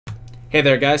Hey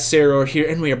there guys, Sarah here,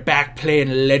 and we are back playing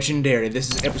Legendary.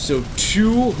 This is episode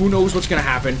 2. Who knows what's gonna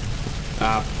happen?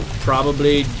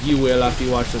 Probably you will after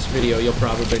you watch this video. You'll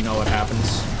probably know what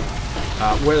happens.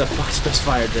 Where the fuck does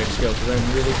Fire Drakes go? Because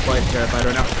I'm really quite terrified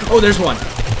right now. Oh, there's one!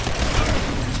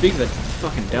 Speaking of the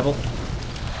fucking devil.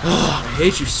 Oh, I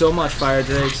hate you so much, Fire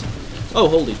Drakes. Oh,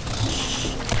 holy.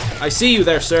 I see you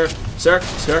there, sir. Sir.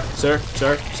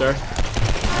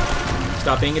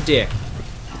 Stop being a dick.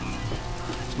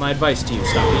 My advice to you,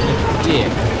 stop being a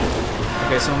dick.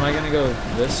 Okay, so am I gonna go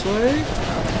this way?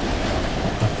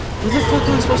 Where the fuck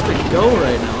am I supposed to go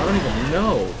right now? I don't even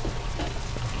know.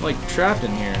 I'm like trapped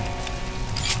in here.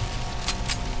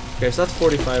 Okay, so that's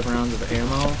 45 rounds of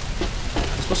ammo. I'm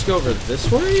supposed to go over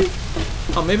this way?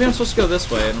 Oh, maybe I'm supposed to go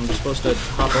this way and I'm just supposed to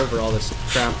hop over all this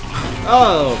crap.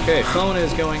 Oh, okay, phone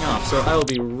is going off. So I will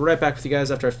be right back with you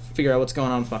guys after I figure out what's going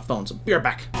on with my phone. So be right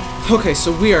back. Okay,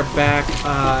 so we are back.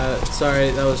 Sorry,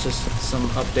 that was just some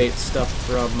update stuff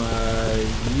from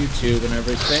YouTube and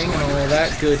everything and all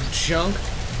that good junk.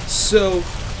 So,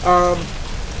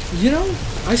 you know,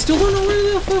 I still don't know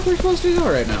where the fuck we're supposed to go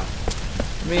right now.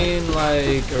 I mean,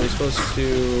 like, are we supposed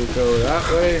to go that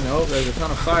way? Nope, there's a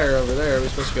ton of fire over there. Are we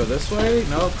supposed to go this way?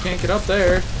 Nope, can't get up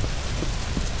there.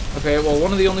 Okay, well,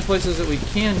 one of the only places that we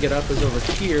can get up is over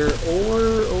here,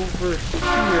 or over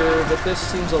here, but this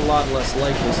seems a lot less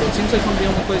likely. So it seems like one of the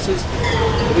only places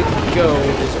that we can go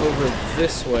is over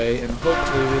this way, and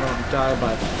hopefully we don't die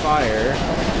by fire.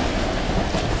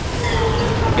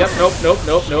 Yep,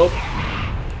 nope.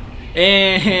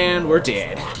 And we're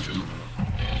dead.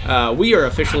 We are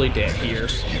officially dead here.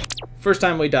 First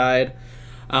time we died.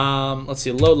 Let's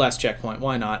see, load last checkpoint.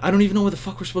 Why not? I don't even know where the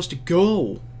fuck we're supposed to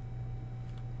go.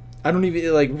 I don't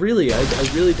even, like, really, I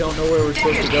really don't know where we're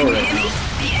supposed to go right now.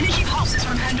 The energy pulses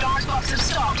from Pandora's box have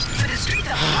stopped, but the streets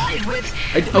are flooded with...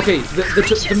 Okay,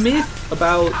 the myth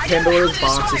about Pandora's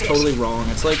box is totally wrong.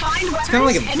 It's like, it's kind of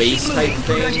like a base type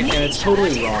thing, and it's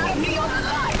totally wrong.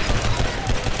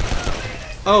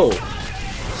 Oh,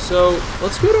 so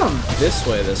let's go down this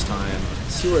way this time.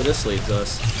 Let's see where this leads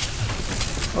us.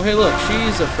 Oh, hey, look,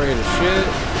 she's afraid of shit.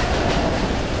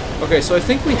 Okay, so I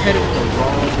think we headed in the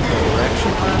wrong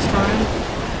direction last time.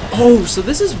 Oh, so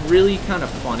this is really kind of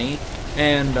funny,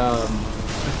 and I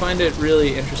find it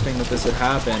really interesting that this had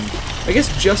happened. I guess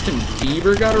Justin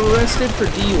Bieber got arrested for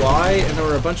DUI, and there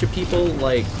were a bunch of people,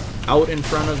 like, out in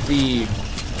front of the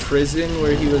prison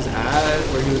where he was at,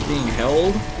 where he was being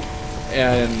held.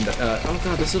 And, oh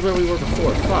god, this is where we were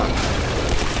before. Fuck.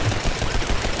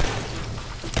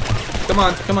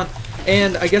 Come on.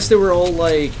 And I guess they were all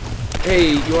like,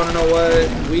 hey, you want to know what?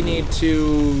 We need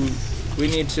to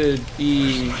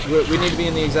be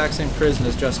in the exact same prison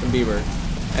as Justin Bieber.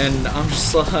 And I'm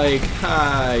just like,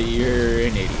 you're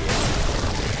an idiot.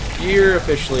 You're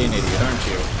officially an idiot, aren't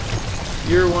you?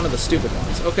 You're one of the stupid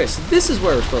ones. Okay, so this is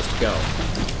where we're supposed to go.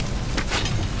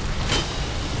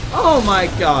 Oh my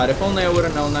god, if only I would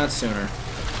have known that sooner.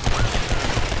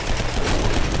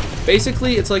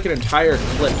 Basically, it's like an entire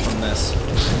clip from this.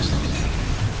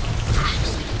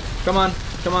 Come on.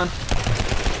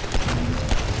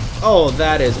 Oh,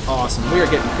 that is awesome. We are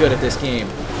getting good at this game.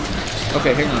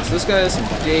 Okay, hang on. So this guy has some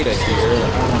data here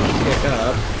that I want to pick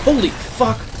up. Holy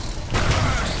fuck!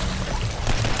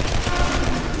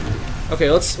 Okay,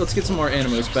 let's get some more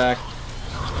animus back.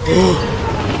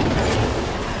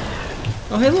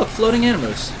 Oh, hey, look, floating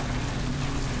animus.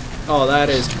 Oh, that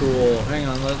is cool. Hang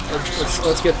on,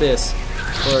 let's get this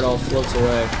before it all floats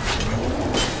away.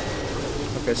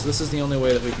 Okay, so this is the only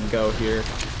way that we can go here.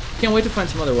 Can't wait to find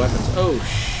some other weapons. Oh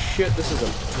shit, this is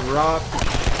a drop.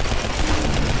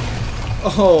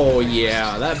 Oh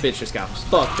yeah, that bitch just got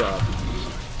fucked up.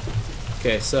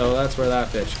 Okay, so that's where that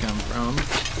bitch come from.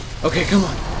 Okay, come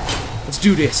on. Let's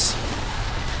do this.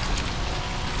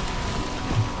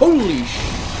 Holy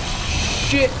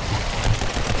shit.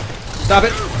 Stop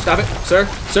it. Sir.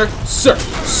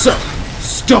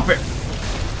 Stop it.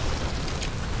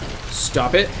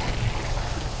 Stop it.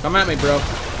 Come at me, bro.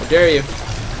 How dare you.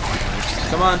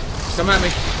 Come on. Come at me.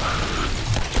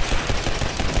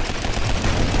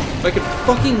 If I could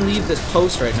fucking leave this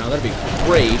post right now, that'd be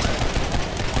great.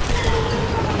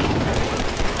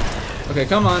 Okay,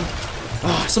 come on.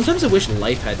 Oh, sometimes I wish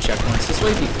life had checkpoints. This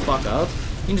way if you fuck up,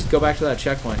 you can just go back to that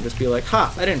checkpoint and just be like,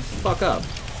 ha, I didn't fuck up.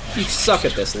 You suck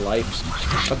at this,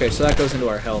 life. Okay, so that goes into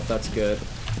our health. That's good.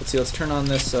 Let's see. Let's turn on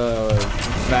this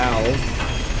valve.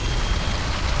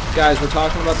 Guys, we're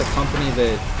talking about the company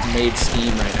that made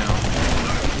Steam right now.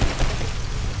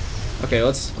 Okay,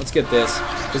 let's get this,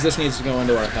 because this needs to go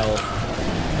into our health.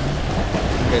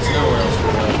 Okay, so now where else do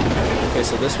we go? Okay,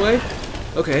 so this way.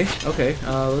 Okay.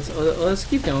 Let's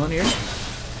keep going here.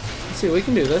 Let's see, we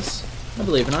can do this. I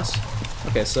believe in us.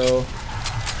 Okay, so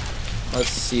let's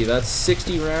see, that's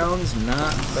 60 rounds,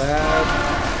 not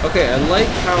bad. Okay, I like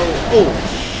how, oh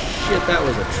shit, that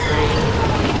was a train.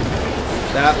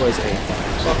 That was a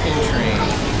fucking train.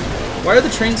 Why are the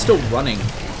trains still running?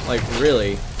 Like,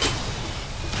 really?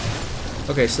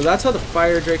 Okay, so that's how the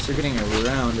fire drakes are getting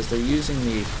around, is they're using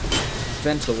the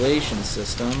ventilation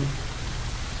system.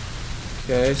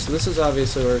 Okay, so this is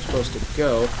obviously where we're supposed to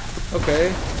go.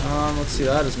 Okay, let's see,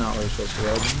 that is not where we're supposed to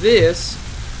go. This,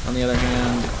 on the other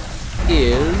hand,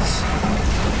 is...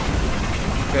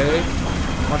 Okay,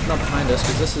 watch not behind us,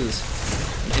 because this is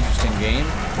an interesting game.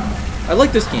 I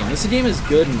like this game. This game is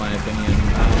good, in my opinion.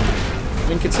 I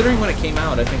mean, considering when it came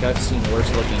out, I think I've seen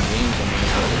worse-looking games on the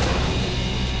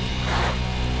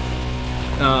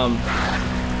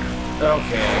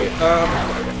okay,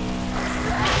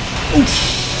 oh,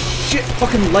 shit,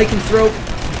 fucking lycanthrope.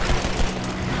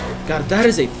 God, that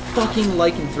is a fucking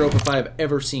lycanthrope if I have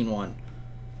ever seen one.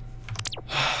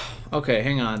 Okay,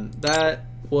 hang on. That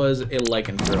was a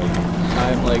lycanthrope.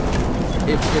 I'm like,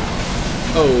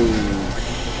 oh,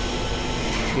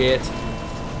 shit.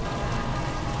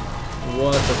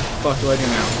 What the fuck do I do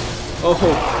now?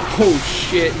 Oh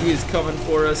shit, he is coming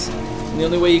for us. And the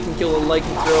only way you can kill a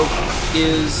lycanthrope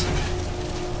is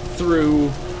through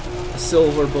a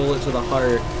silver bullet to the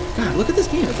heart. God, look at this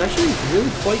game. It's actually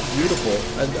really quite beautiful.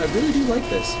 I really do like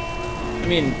this. I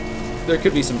mean, there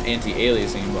could be some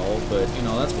anti-aliasing involved, but, you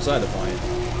know, that's beside the point.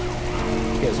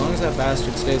 Okay, as long as that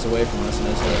bastard stays away from us and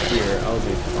isn't here, I'll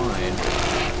be fine. I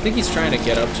think he's trying to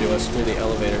get up to us through the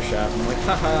elevator shaft. I'm like,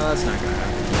 haha, that's not gonna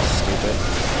happen. That's stupid.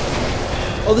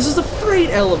 Oh, this is a freight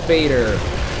elevator!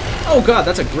 Oh god,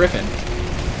 that's a griffin.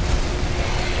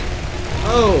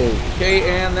 Okay,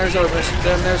 and there's our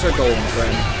golden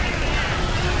friend.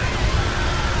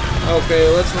 Okay,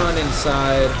 let's run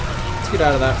inside. Let's get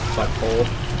out of that fuckhole.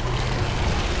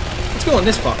 Let's go in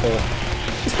this fuckhole.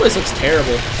 This place looks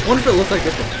terrible. I wonder if it looked like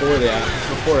this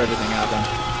before everything happened.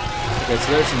 Okay,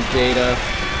 so there's some data.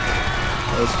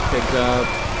 That was picked up.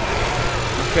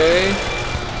 Okay.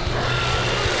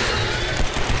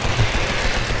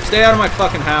 Stay out of my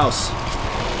fucking house.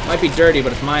 Might be dirty,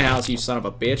 but it's my house, you son of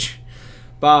a bitch.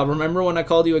 Bob, remember when I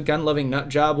called you a gun-loving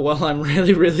nutjob? Well, I'm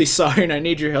really, really sorry, and I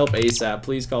need your help ASAP.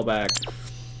 Please call back.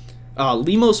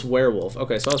 Limos werewolf.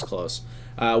 Okay, so I was close.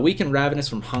 Weak and ravenous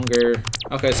from hunger.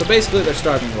 Okay, so basically they're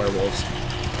starving werewolves.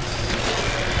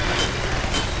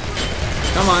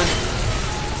 Come on.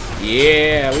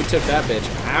 Yeah, we took that bitch.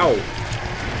 Ow.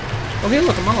 Oh, hey,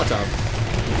 look, a Molotov.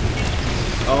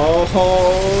 Oh,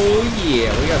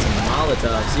 yeah, we got some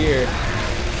Molotovs here.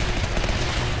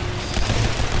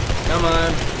 Come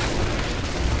on.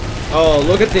 Oh,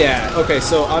 look at that. Okay,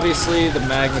 so obviously the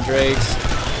magma drakes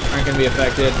aren't going to be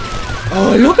affected.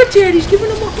 Oh, look at that. He's giving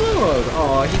him a hug.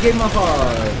 Oh, he gave him a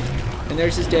hug. And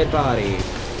there's his dead body.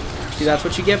 See, that's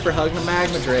what you get for hugging a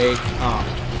magma drake. Oh.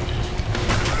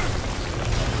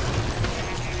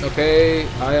 Okay,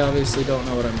 I obviously don't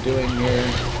know what I'm doing here.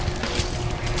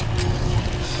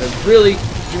 I really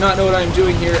do not know what I'm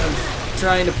doing here. I'm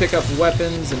trying to pick up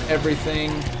weapons and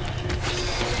everything.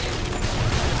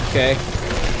 Okay.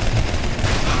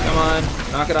 Come on,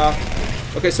 knock it off.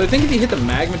 Okay, so I think if you hit the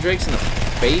magma drakes in the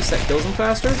face, that kills them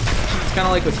faster. It's kind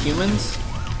of like with humans.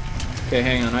 Okay,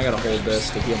 hang on, I gotta hold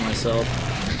this to heal myself.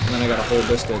 And then I gotta hold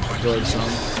this to build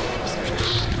some.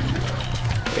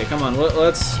 Okay, come on,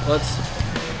 let's...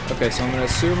 Okay, so I'm gonna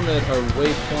assume that our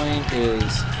waypoint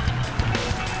is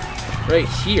right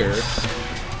here.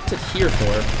 What's it here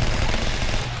for?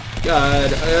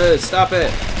 God, stop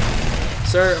it!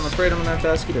 Sir, I'm afraid I'm gonna have to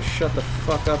ask you to shut the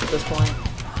fuck up at this point.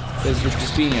 Because you're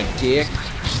just being a dick.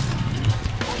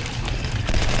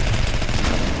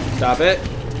 Stop it.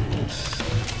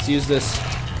 Let's use this.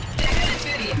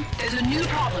 There's a new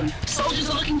problem. Soldiers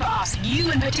are looking for us,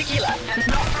 you in particular, and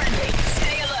not friendly.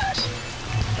 Stay alert.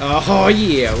 Oh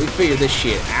yeah, we figured this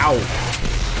shit out.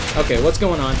 Okay, what's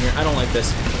going on here? I don't like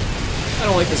this. I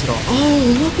don't like this at all. Oh,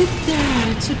 look at that!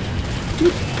 It's a...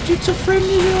 Dude, it's a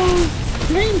friendly little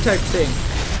plane type thing.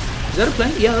 Is that a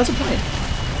plane? Yeah, that's a plane.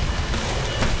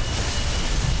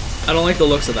 I don't like the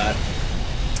looks of that.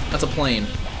 That's a plane.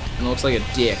 And it looks like a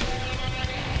dick.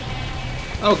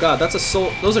 Oh god, that's a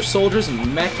those are soldiers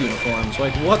in mech uniforms.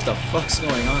 Like, what the fuck's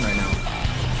going on right now?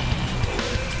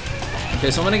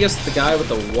 Okay, so I'm gonna guess the guy with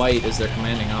the white is their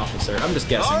commanding officer. I'm just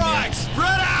guessing. Alright,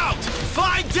 spread out!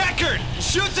 Find Deckard!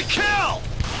 Shoot to kill!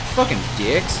 Fucking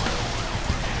dicks.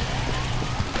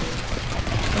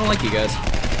 I don't like you guys.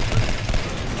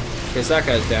 Okay, so that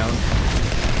guy's down.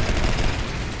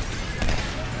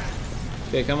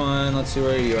 Okay, come on, let's see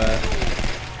where you at.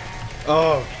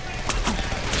 Oh.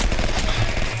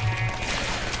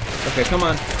 Okay, come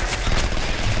on.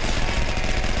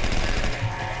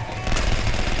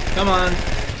 Come on.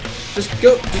 Just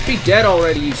go. Just be dead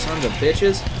already, you sons of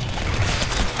bitches.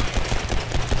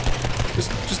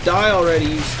 Just die already,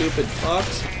 you stupid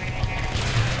fucks.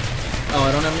 Oh,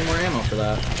 I don't have any more ammo for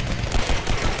that.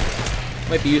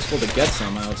 Might be useful to get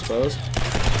some, I would suppose.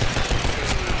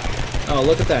 Oh,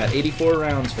 look at that. 84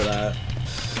 rounds for that.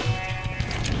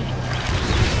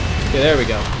 Okay, there we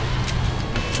go.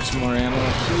 There's some more ammo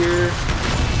here.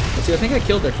 Let's see, I think I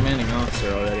killed their commanding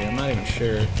officer already. I'm not even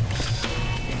sure.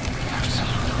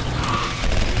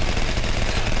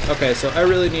 Okay, so I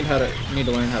really need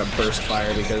to learn how to burst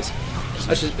fire because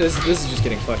this is just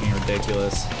getting fucking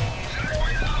ridiculous.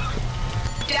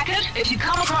 Deckard, if you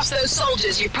come across those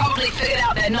soldiers, you've probably figured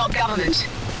out they're not government.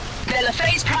 They're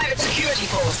LaFay's private security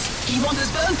force. He wants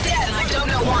us both dead, and I don't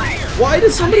know why. Why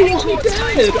does somebody want me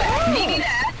dead? Meet me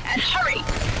there, and hurry!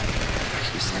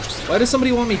 Why does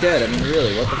somebody want me dead? I mean,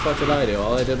 really, what the fuck did I do?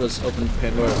 All I did was open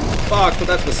Pandora. Fuck, but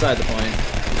that's beside the point.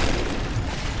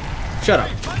 Shut up.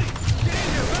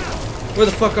 Where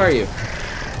the fuck are you?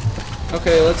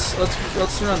 Okay, let's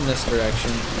run this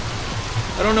direction.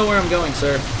 I don't know where I'm going,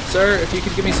 sir. Sir, if you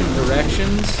could give me some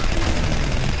directions,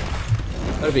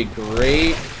 that'd be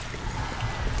great.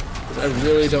 I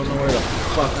really don't know where the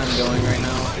fuck I'm going right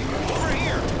now.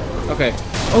 Okay.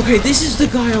 Okay, this is the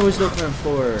guy I was looking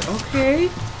for. Okay.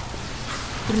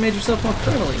 Could have made yourself more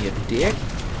prevalent, you dick.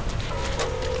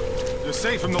 You're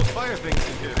safe from those fire things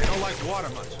in here. They don't like water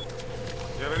much.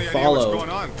 You have any idea Follow. what's going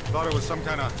on? Thought it was some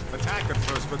kind of attack at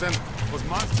first, but then those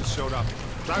monsters showed up.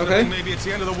 Okay. Maybe it's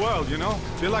the end of the world, you know?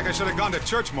 Feel like I should have gone to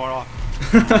church more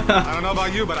often. I don't know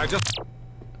about you, but I just...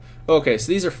 Okay, so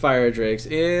these are fire drakes.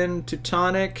 In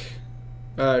Teutonic,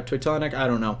 I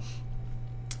don't know.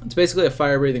 It's basically a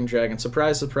fire-breathing dragon.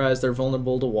 Surprise, surprise, they're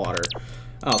vulnerable to water.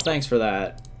 Oh, thanks for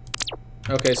that.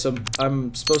 Okay, so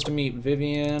I'm supposed to meet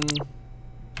Vivian.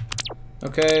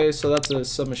 Okay, so that's a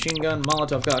submachine gun,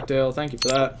 Molotov cocktail. Thank you for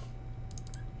that.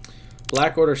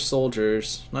 Black Order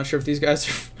soldiers. Not sure if these guys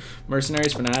are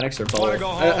mercenaries, fanatics, or both.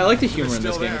 I like the humor in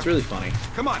this game. It's really funny.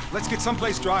 Come on, let's get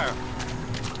someplace drier.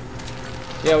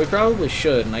 Yeah, we probably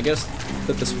should, and I guess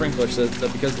that the sprinkler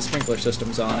because the sprinkler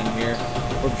system's on in here,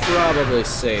 we're probably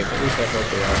safe. At least I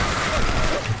hope we are.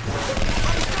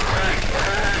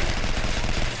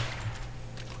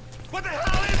 What the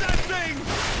hell is that thing?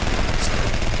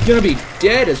 It's gonna be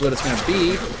dead, is what it's gonna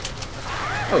be.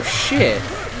 Oh shit.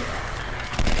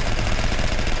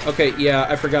 Okay, yeah,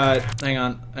 I forgot. Hang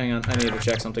on. I need to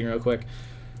check something real quick.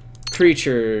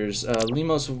 Creatures.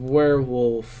 Limos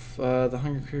werewolf. The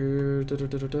hunger.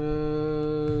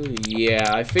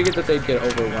 Yeah, I figured that they'd get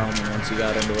overwhelming once you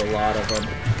got into a lot of them.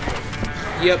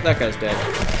 Yep, that guy's dead.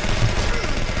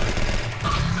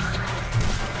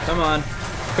 Come on.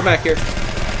 Come back here.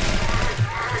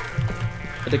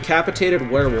 A decapitated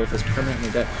werewolf is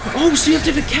permanently dead. Oh, so you have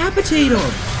to decapitate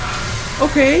him!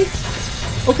 Okay.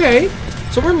 Okay.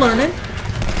 So we're learning.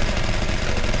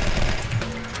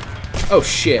 Oh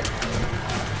shit.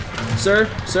 Sir.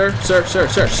 I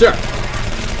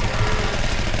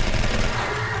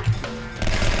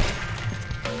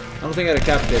don't think I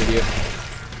decapitated you.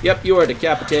 Yep, you are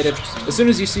decapitated. As soon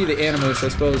as you see the animus, I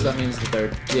suppose that means that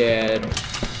they're dead. What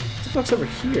the fuck's over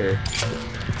here?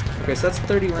 Okay, so that's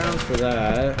 30 rounds for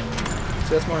that.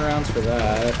 So that's more rounds for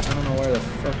that. I don't know where the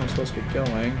fuck I'm supposed to be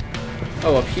going.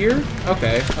 Oh, up here?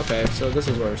 Okay, okay, so this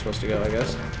is where we're supposed to go, I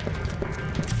guess.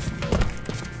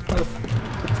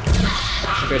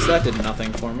 Okay, so that did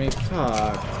nothing for me.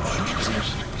 Fuck.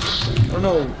 I don't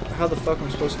know how the fuck I'm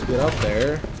supposed to get up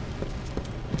there.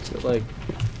 Is it like...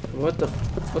 What the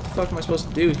fuck am I supposed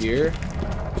to do here?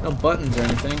 There's no buttons or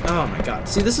anything. Oh my god.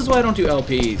 See, this is why I don't do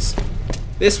LPs.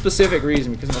 This specific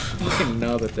reason, because I'm a fucking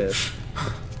nub at this.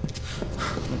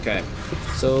 Okay,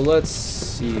 so let's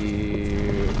see.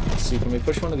 Can we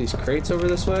push one of these crates over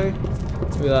this way?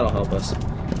 Maybe that'll help us.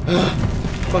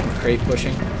 Fucking crate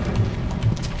pushing.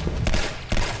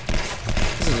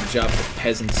 This is a job for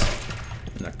peasants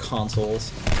and their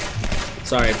consoles.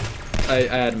 Sorry, I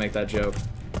had to make that joke.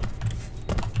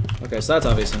 Okay, so that's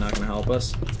obviously not going to help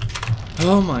us.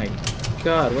 Oh my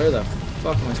god, where the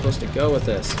fuck am I supposed to go with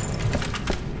this?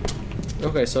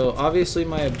 Okay, so obviously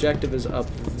my objective is up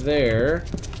there.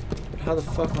 But how the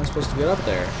fuck am I supposed to get up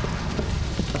there?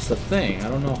 That's the thing. I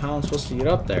don't know how I'm supposed to get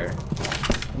up there.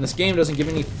 And this game doesn't give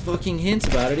any fucking hints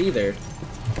about it either.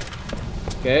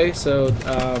 Okay, so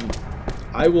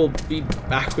I will be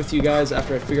back with you guys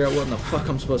after I figure out what in the fuck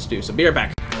I'm supposed to do. So be right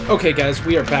back. Okay guys,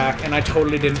 we are back, and I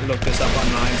totally didn't look this up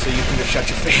online, so you can just shut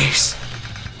your face.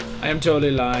 I am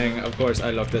totally lying. Of course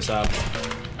I looked this up.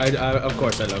 Of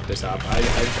course I looked this up.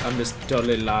 I'm just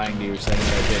totally lying to you saying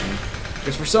I didn't.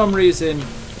 Because for some reason,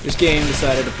 this game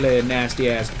decided to play a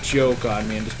nasty-ass joke on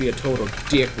me and just be a total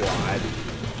dickwad.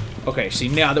 Okay, see,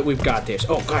 now that we've got this...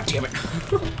 Oh, god damn it.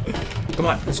 Come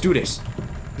on, let's do this.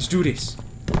 Let's do this.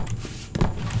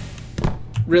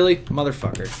 Really?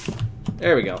 Motherfucker.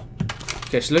 There we go.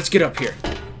 Okay, so let's get up here.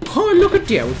 Oh, look at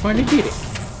that. We finally did it.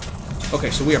 Okay,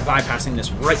 so we are bypassing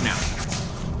this right now.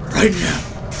 Right now.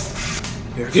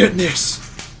 You're getting this.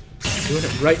 Doing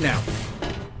it right now.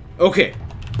 Okay.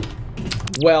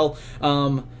 Well,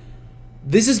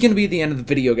 this is going to be the end of the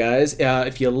video, guys.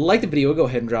 If you like the video, go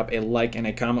ahead and drop a like and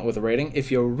a comment with a rating.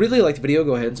 If you really like the video,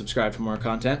 go ahead and subscribe for more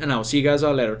content, and I will see you guys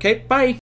all later, okay? Bye!